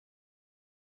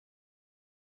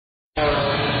This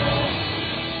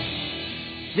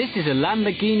is a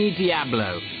Lamborghini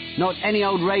Diablo. Not any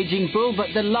old raging bull, but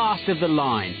the last of the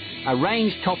line. A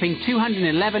range-topping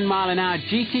 211-mile-an-hour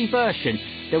GT version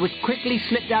that was quickly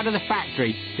slipped out of the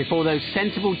factory before those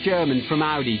sensible Germans from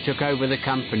Audi took over the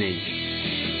company.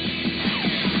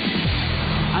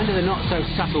 Under the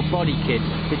not-so-subtle body kit,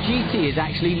 the GT is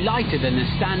actually lighter than the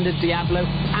standard Diablo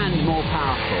and more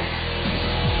powerful.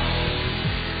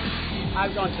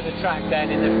 Out onto the track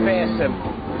then in the fearsome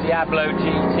Diablo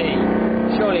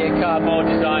GT. Surely a car more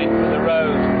designed for the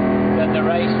road than the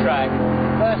racetrack.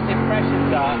 First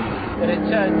impressions are that it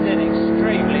turns in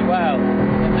extremely well.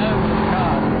 The nose of the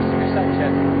car is such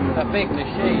a big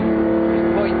machine. It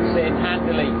points in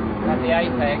handily at the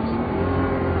apex.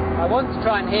 I want to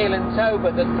try and heel and toe,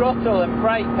 but the throttle and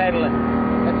brake pedal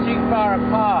are too far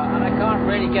apart and I can't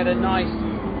really get a nice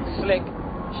slick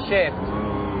shift.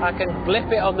 I can blip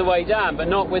it on the way down, but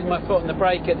not with my foot on the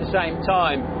brake at the same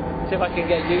time. See if I can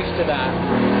get used to that.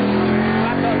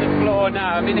 Back on the floor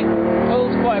now. I mean, it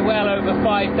pulls quite well over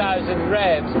 5,000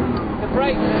 revs. The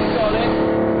brakes are solid.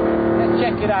 Let's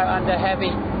check it out under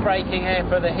heavy braking here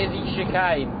for the Hizzy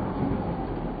chicane.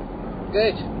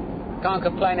 Good. Can't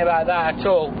complain about that at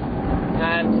all.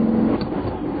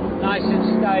 And nice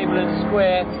and stable and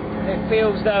square. It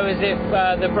feels though as if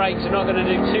the brakes are not going to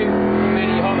do too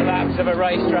many hot laps of a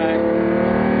racetrack.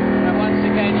 And once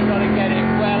again, you've got to get it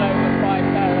well over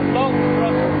 5,000. Long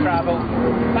throttle travel.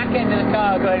 Back end of the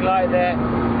car going like there,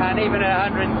 and even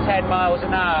at 110 miles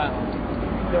an hour,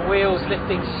 the wheels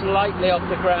lifting slightly off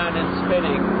the ground and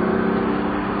spinning.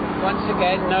 Once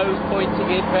again, nose pointing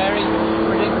in very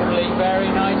predictably,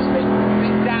 very nicely. A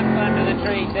bit damp under the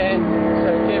trees here,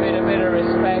 so give it a bit of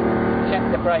respect. Check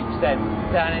the brakes then,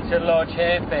 down into a large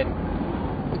hairpin.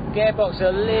 Gearbox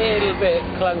a little bit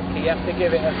clunky, you have to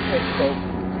give it a fistful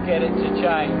to get it to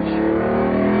change.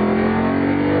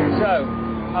 So,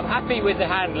 I'm happy with the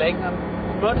handling, I'm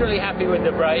moderately happy with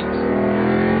the brakes.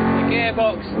 The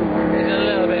gearbox is a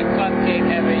little bit clunky and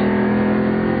heavy.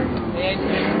 The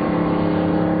engine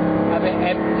a bit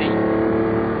empty,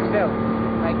 still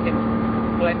making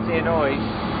plenty of noise.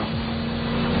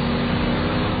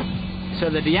 So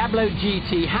the Diablo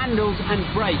GT handles and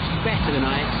brakes better than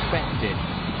I expected.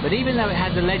 But even though it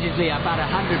has allegedly about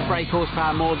 100 brake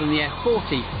horsepower more than the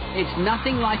F40, it's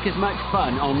nothing like as much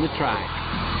fun on the track.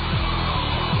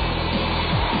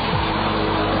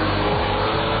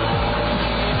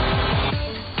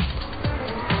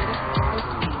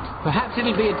 Perhaps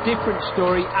it'll be a different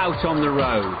story out on the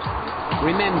road.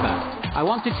 Remember, I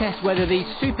want to test whether these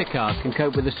supercars can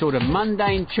cope with the sort of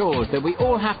mundane chores that we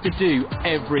all have to do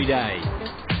every day.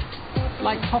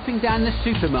 Like popping down the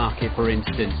supermarket, for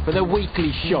instance, for the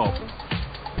weekly shop.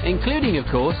 Including, of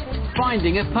course,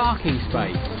 finding a parking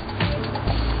space.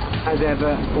 As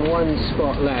ever, one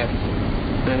spot left,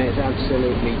 and it's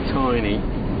absolutely tiny.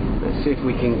 Let's see if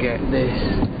we can get this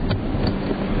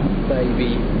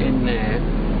baby in there.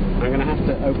 I'm going to have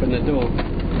to open the door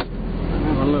and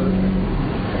have a look.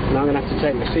 And I'm going to have to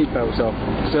take my seatbelts off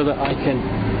so that I can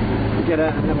get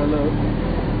out and have a look.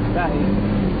 That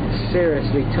is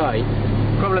seriously tight.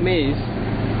 Problem is,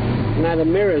 now the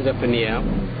mirror's up in the air.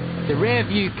 The rear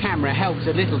view camera helps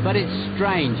a little, but it's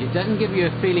strange. It doesn't give you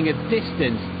a feeling of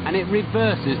distance and it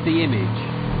reverses the image.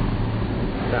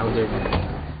 That'll do.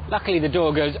 Luckily the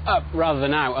door goes up rather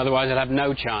than out, otherwise I'd have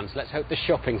no chance. Let's hope the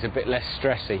shopping's a bit less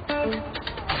stressy.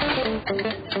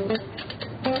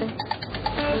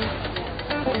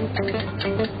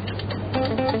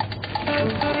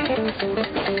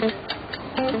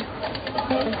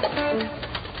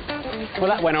 Well,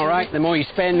 that went all right. The more you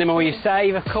spend, the more you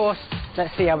save, of course.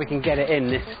 Let's see how we can get it in.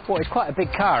 This, well, it's quite a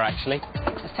big car, actually.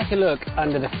 Let's take a look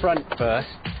under the front first.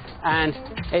 And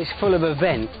it's full of a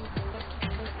vent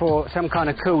for some kind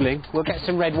of cooling. We'll get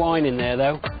some red wine in there,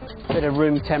 though. A bit of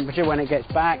room temperature when it gets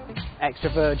back.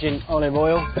 Extra virgin olive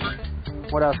oil.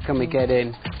 What else can we get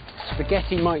in?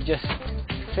 Spaghetti might just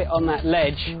fit on that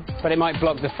ledge, but it might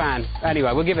block the fan.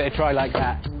 Anyway, we'll give it a try like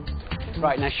that.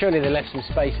 Right, now surely they left some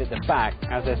space at the back,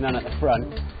 as there's none at the front.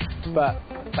 But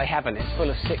they haven't. It's full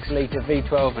of 6-litre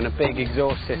V12 and a big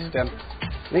exhaust system.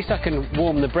 At least I can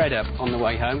warm the bread up on the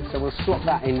way home, so we'll swap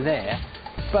that in there.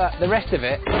 But the rest of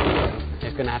it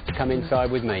is going to have to come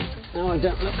inside with me. Now I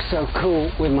don't look so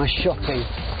cool with my shopping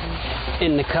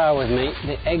in the car with me.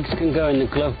 The eggs can go in the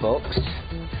glove box,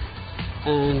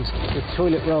 and the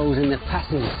toilet rolls in the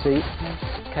passenger seat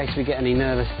in case we get any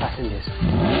nervous passengers.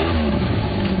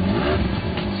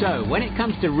 So, when it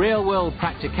comes to real-world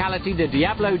practicality, the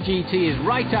Diablo GT is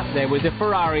right up there with the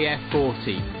Ferrari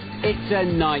F40. It's a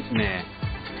nightmare.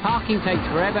 Parking takes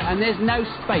forever and there's no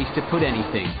space to put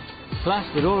anything. Plus,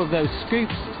 with all of those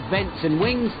scoops, vents and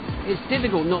wings, it's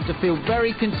difficult not to feel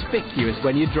very conspicuous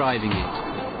when you're driving it.